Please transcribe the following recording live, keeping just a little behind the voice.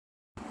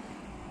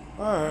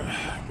Alright,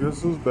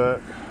 guess who's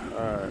back?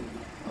 Alright,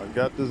 I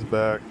got this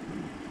back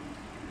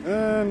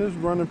and it's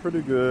running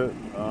pretty good.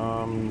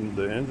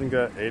 The engine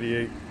got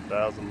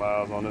 88,000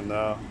 miles on it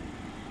now.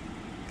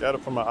 Got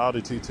it from an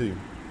Audi TT.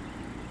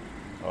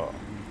 Oh,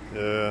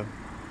 yeah,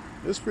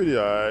 it's pretty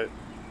alright.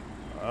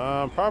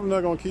 I'm probably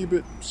not gonna keep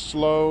it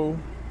slow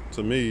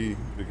to me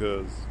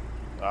because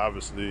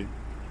obviously,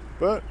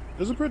 but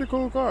it's a pretty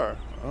cool car.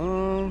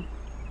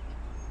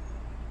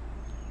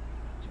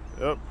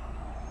 Yep.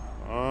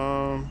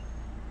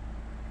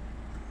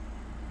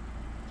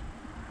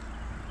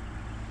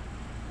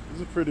 It's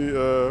a pretty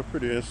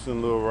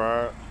interesting little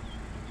ride.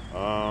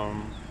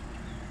 Um,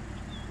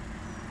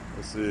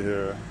 let's see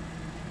here.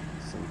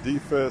 Some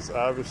defects,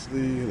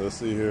 obviously. Let's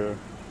see here.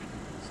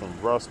 Some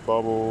rust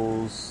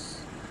bubbles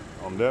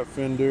on that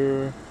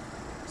fender.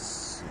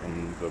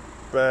 On the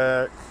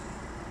back.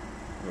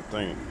 I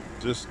think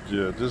this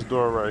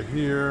door right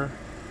here.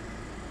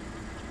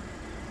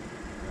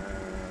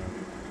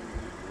 And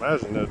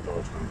imagine that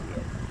door.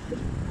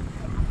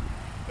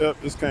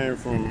 Yep, this came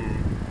from,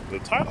 the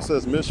title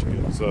says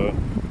Michigan, so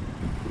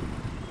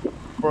of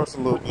course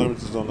some little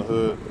blemishes on the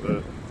hood,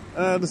 but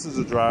this is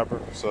a driver,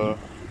 so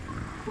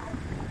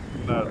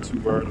not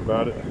too worried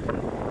about it.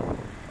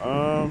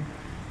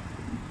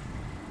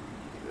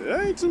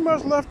 There ain't too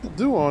much left to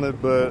do on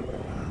it, but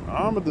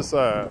I'm gonna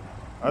decide.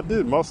 I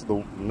did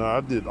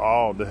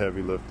all the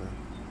heavy lifting.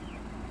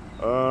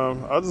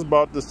 I just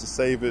bought this to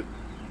save it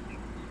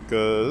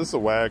because it's a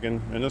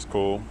wagon and it's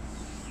cool.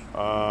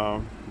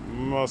 All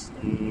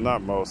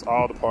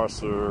the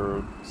parts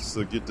are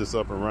to get this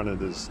up and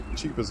running is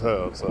cheap as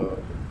hell, so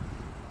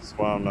that's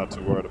why I'm not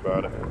too worried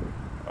about it.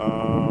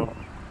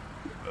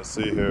 Let's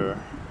see here.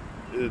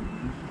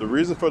 The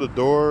reason for the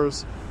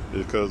doors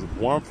is because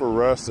one, for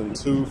rust, and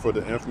two, for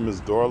the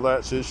infamous door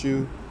latch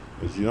issue.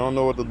 If you don't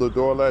know what the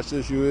door latch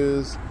issue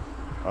is,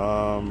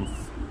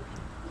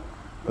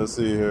 let's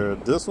see here.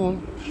 This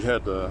one,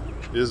 it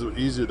was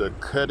easier to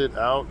cut it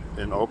out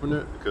and open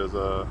it because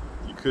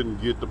you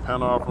couldn't get the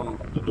door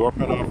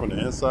panel off from the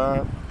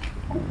inside,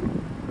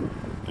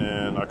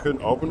 and I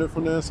couldn't open it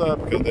from the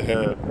inside because they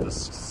had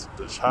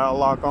the child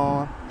lock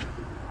on.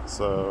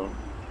 So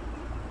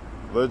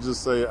let's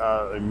just say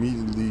I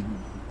immediately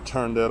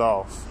turned that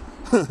off.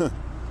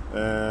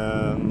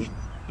 And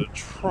the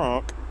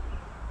trunk,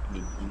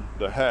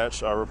 the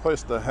hatch, I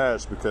replaced the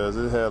hatch because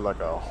it had like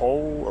a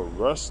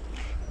rust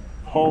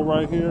hole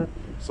right here.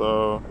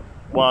 So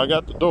while I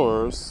got the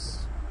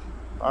doors,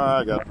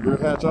 I got the rear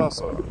hatch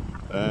also.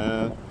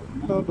 And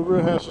the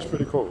rear hatch is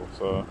pretty cool.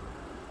 So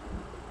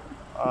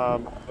I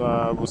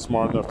was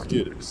smart enough to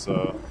get it.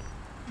 So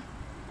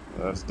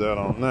that's that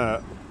on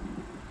that.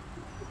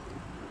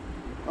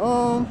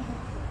 All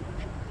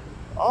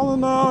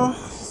in all,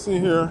 see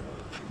here.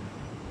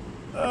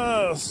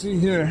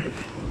 The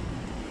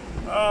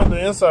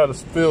inside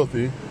is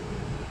filthy.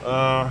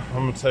 I'm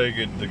gonna take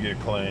it to get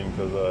clean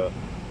because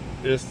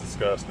it's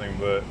disgusting.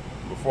 But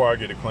before I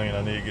get it clean,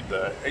 I need to get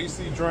the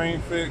AC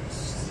drain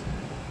fixed,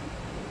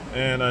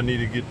 and I need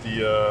to get the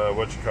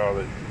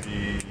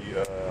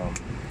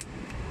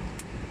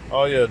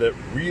that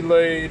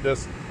relay.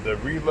 That's the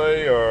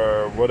relay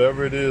or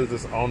whatever it is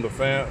that's on the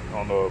fan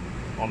on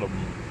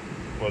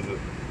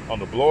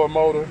the blower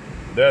motor.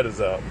 That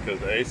is out because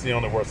the AC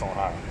only works on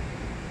high.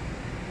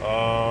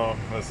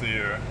 Let's see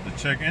here. The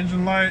check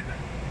engine light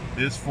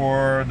is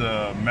for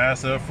the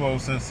mass airflow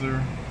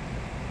sensor.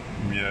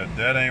 Yeah,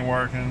 that ain't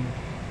working.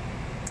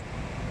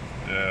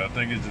 Yeah, I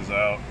think it's just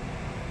out.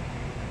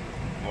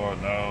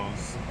 Lord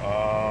knows.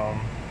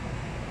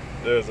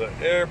 There's an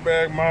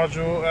airbag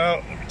module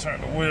out. Let me turn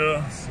the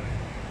wheel.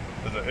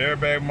 There's an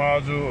airbag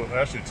module,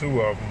 actually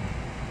two of them.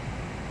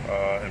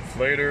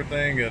 Inflator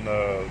thing and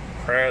a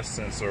crash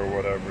sensor or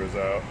whatever is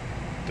out.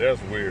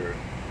 That's weird.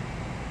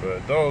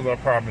 But those I'm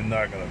probably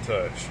not going to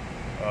touch.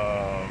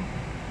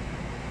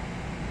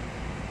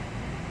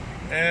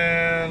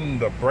 And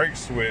the brake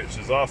switch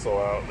is also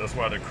out. That's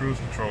why the cruise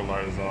control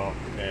light is on.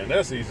 And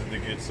that's easy to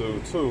get to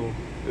too.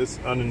 It's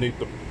underneath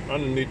the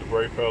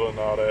brake pedal and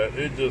all that.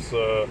 It just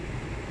for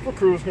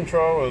cruise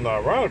control. And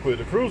ironically,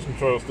 the cruise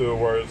control still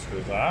works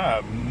because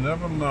I've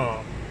never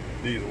known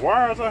these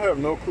wires. I have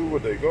no clue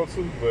what they go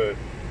to, but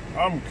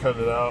I'm gonna cut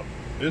it out.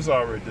 It's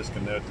already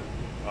disconnected.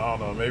 I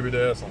don't know. Maybe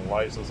there's some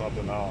lights or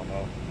something. I don't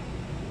know.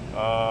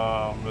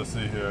 Let's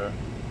see here.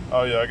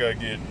 Oh yeah, I gotta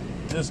get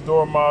this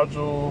door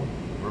module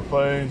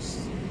replaced.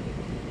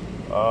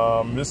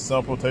 It's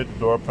simple. Take the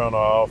door panel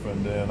off,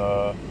 and then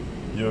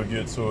you'll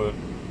get to it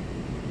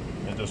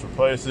and just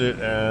replace it.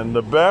 And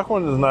the back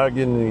one is not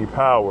getting any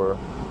power,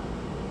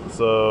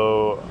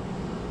 so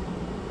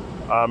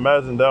I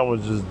imagine that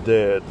one's just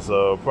dead.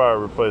 So I'll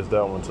probably replace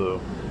that one too.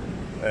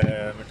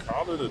 And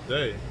call it a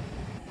day.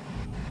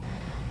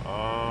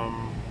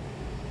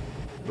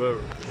 But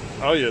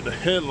oh yeah, the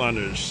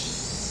headliner is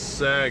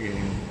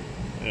sagging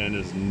and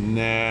it's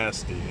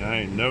nasty.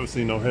 I ain't never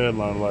seen no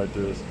headliner like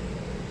this.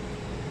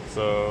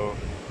 So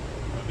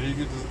I need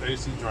to get this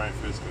AC drain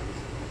fixed because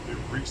it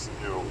reeks in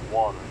here with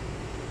water.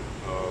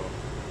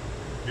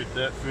 Get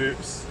that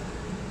fixed,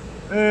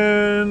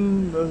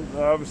 And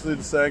obviously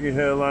the sagging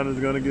headliner is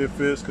going to get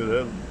fixed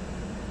because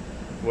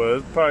well,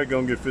 it's probably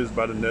going to get fixed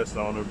by the next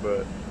owner,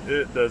 but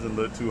it doesn't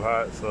look too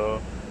hot, so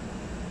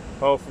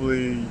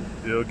hopefully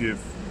it'll get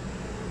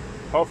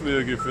fixed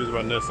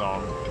by next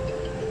owner.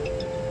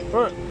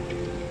 But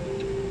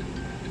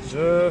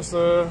just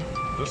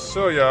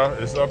show y'all,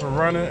 it's up and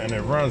running and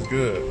it runs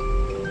good.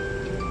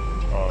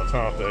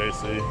 Turn off the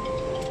AC.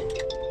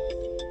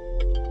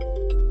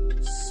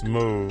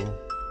 Smooth.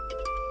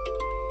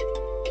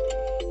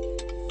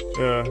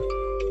 Yeah,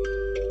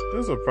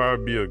 this will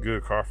probably be a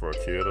good car for a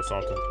kid or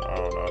something. I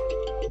don't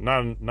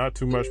know. Not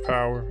too much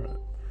power,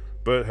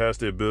 but has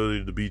the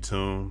ability to be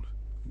tuned.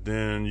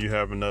 Then you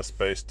have enough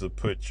space to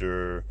put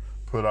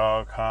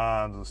all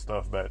kinds of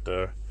stuff back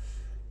there.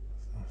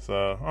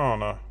 So I don't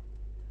know.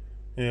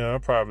 Yeah, I'll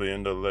probably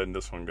end up letting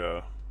this one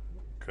go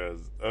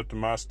because up to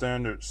my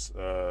standards,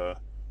 a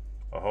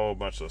whole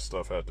bunch of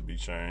stuff had to be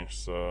changed.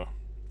 So.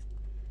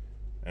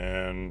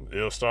 And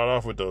it'll start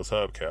off with those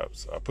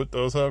hubcaps. I put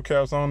those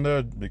hubcaps on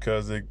there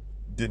because it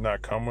did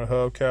not come with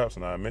hubcaps,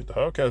 and I admit the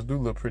hubcaps do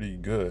look pretty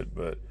good,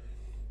 but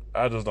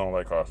I just don't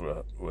like cars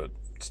with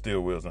steel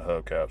wheels and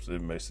hubcaps.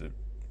 It makes it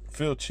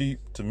feel cheap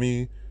to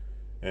me,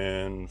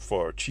 and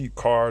for a cheap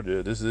car,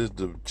 this is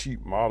the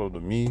cheap model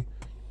to me.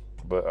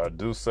 But I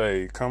do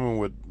say coming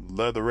with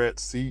leatherette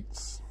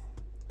seats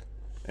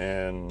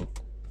and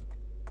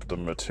the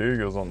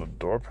materials on the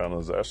door panel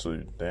is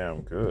actually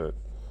damn good.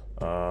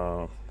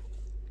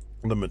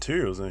 The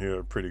materials in here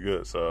are pretty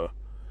good, so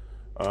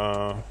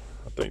I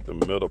think the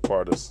middle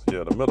part is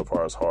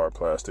hard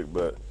plastic,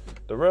 but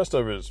the rest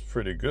of it is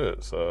pretty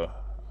good, so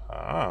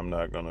I'm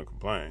not gonna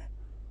complain.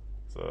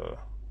 So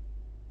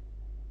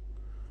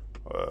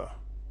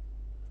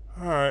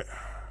alright,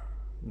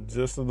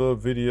 just a little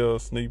video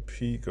sneak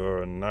peek,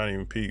 or not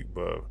even peek,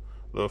 but a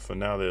little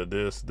finale of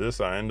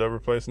this. I end up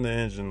replacing the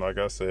engine, like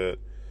I said,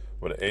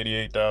 with an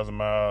 88,000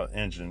 mile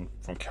engine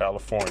from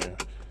California.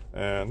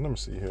 And let me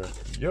see here.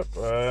 Yep,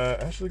 I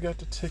actually got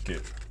the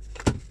ticket.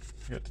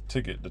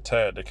 The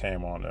tag that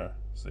came on there.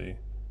 See,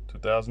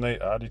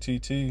 2008 Audi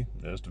TT.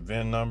 There's the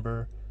VIN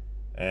number.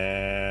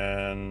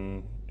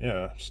 And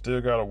yeah,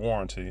 still got a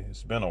warranty.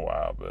 It's been a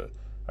while, but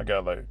I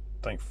got I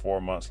think 4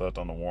 months left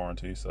on the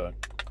warranty. So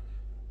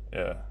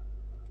yeah,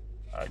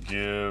 I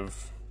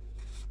give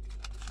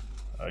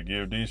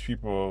these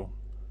people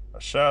a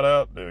shout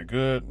out. They're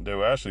good. They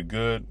were actually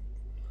good.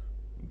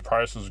 The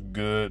price was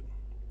good.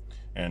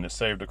 And it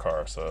saved the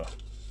car, so.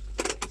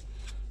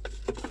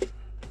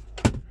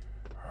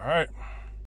 All right.